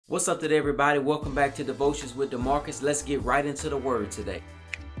What's up today, everybody? Welcome back to Devotions with Demarcus. Let's get right into the word today.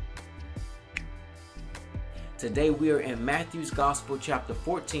 Today we are in Matthew's Gospel chapter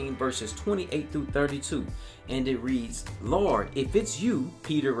 14 verses 28 through 32, and it reads, "Lord, if it's you,"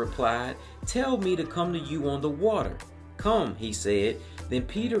 Peter replied, "tell me to come to you on the water." "Come," he said. Then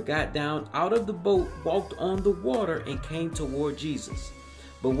Peter got down out of the boat, walked on the water, and came toward Jesus.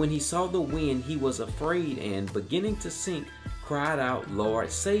 But when he saw the wind, he was afraid and, beginning to sink, cried out, "Lord,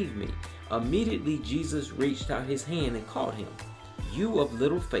 save me." Immediately Jesus reached out his hand and caught him. "You of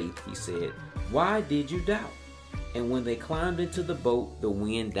little faith," he said, "why did you doubt?" And when they climbed into the boat, the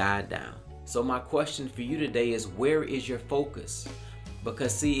wind died down. So my question for you today is, where is your focus?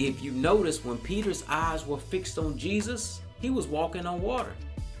 Because see, if you notice, when Peter's eyes were fixed on Jesus, he was walking on water.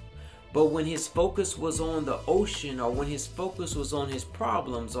 But when his focus was on the ocean, or when his focus was on his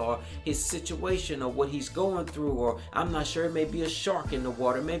problems or his situation or what he's going through, or I'm not sure, it may be a shark in the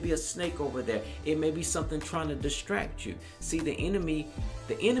water, it may be a snake over there, it may be something trying to distract you. See, the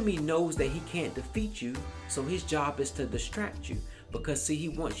enemy knows that he can't defeat you, so his job is to distract you. Because see, he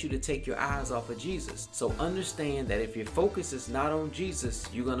wants you to take your eyes off of Jesus. So understand that if your focus is not on Jesus,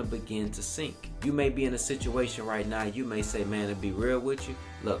 you're going to begin to sink. You may be in a situation right now, you may say, "Man, to be real with you,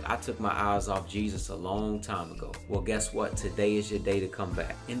 look, I took my eyes off Jesus a long time ago." Well, guess what? Today is your day to come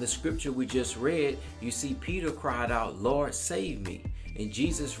back. In the scripture we just read, you see Peter cried out, "Lord, save me." And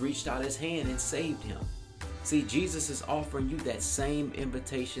Jesus reached out his hand and saved him. See, Jesus is offering you that same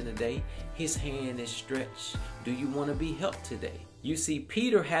invitation today. His hand is stretched. Do you want to be helped today? You see,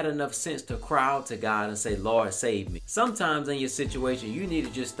 Peter had enough sense to cry out to God and say, "Lord, save me." Sometimes in your situation, you need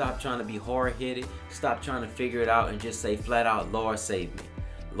to just stop trying to be hard-headed, stop trying to figure it out, and just say flat out, "Lord, save me.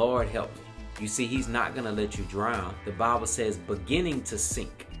 Lord, help me." You see, he's not going to let you drown. The Bible says beginning to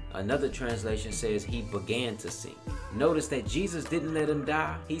sink. Another translation says he began to sink. Notice that Jesus didn't let him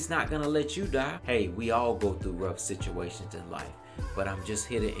die. He's not going to let you die. Hey, we all go through rough situations in life. But I'm just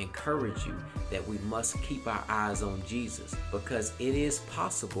here to encourage you that we must keep our eyes on Jesus, because it is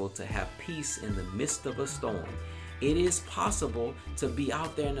possible to have peace in the midst of a storm. It is possible to be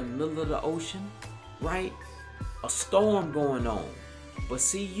out there in the middle of the ocean, right? A storm going on. But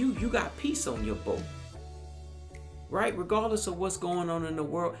see, you got peace on your boat. Right? Regardless of what's going on in the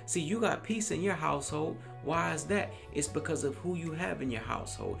world. See, you got peace in your household. Why is that? It's because of who you have in your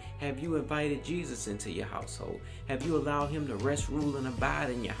household. Have you invited Jesus into your household? Have you allowed him to rest, rule, and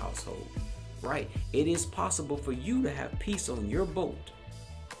abide in your household? Right? It is possible for you to have peace on your boat.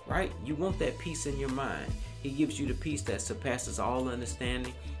 Right? You want that peace in your mind. He gives you the peace that surpasses all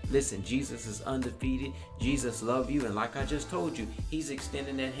understanding. Listen, Jesus is undefeated. Jesus loves you. And like I just told you, he's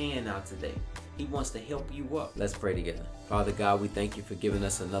extending that hand out today. He wants to help you up. Let's pray together. Father God, we thank you for giving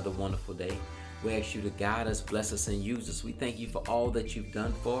us another wonderful day. We ask you to guide us, bless us, and use us. We thank you for all that you've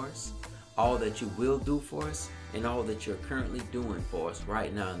done for us, all that you will do for us, and all that you're currently doing for us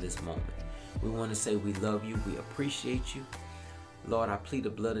right now in this moment. We want to say we love you. We appreciate you. Lord, I plead the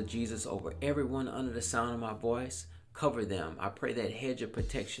blood of Jesus over everyone under the sound of my voice. Cover them. I pray that hedge of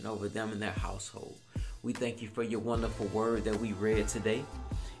protection over them and their household. We thank you for your wonderful word that we read today.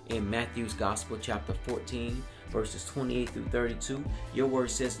 In Matthew's Gospel chapter 14, verses 28 through 32, your word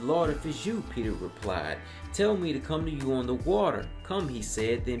says, "Lord, if it's you," Peter replied, "tell me to come to you on the water." "Come," he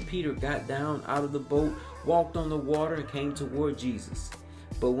said. Then Peter got down out of the boat, walked on the water, and came toward Jesus.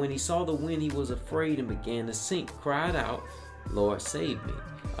 But when he saw the wind, he was afraid and began to sink, cried out, "Lord, save me."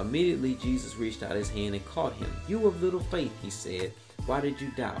 Immediately Jesus reached out his hand and caught him. "You of little faith," he said, "why did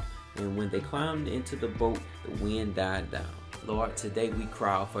you doubt?" And when they climbed into the boat, the wind died down. Lord, today we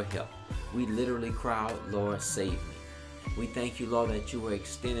cry out for help. We literally cry out, "Lord, save me." We thank you, Lord, that you are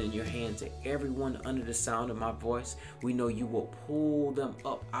extending your hand to everyone under the sound of my voice. We know you will pull them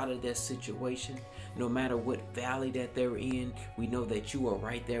up out of their situation. No matter what valley that they're in, we know that you are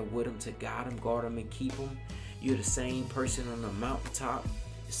right there with them to guide them, guard them, and keep them. You're the same person on the mountaintop,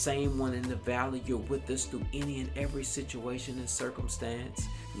 the same one in the valley. You're with us through any and every situation and circumstance.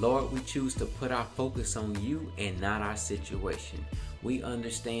 Lord, we choose to put our focus on you and not our situation. We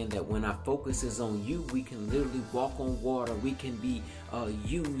understand that when our focus is on you, we can literally walk on water. We can be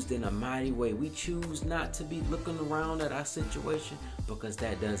used in a mighty way. We choose not to be looking around at our situation, because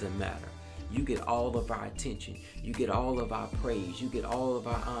that doesn't matter. You get all of our attention. You get all of our praise. You get all of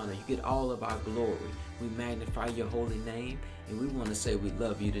our honor. You get all of our glory. We magnify your holy name, and we want to say we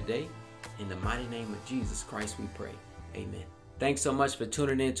love you today. In the mighty name of Jesus Christ we pray. Amen. Thanks so much for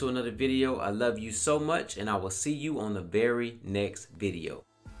tuning in to another video. I love you so much, and I will see you on the very next video.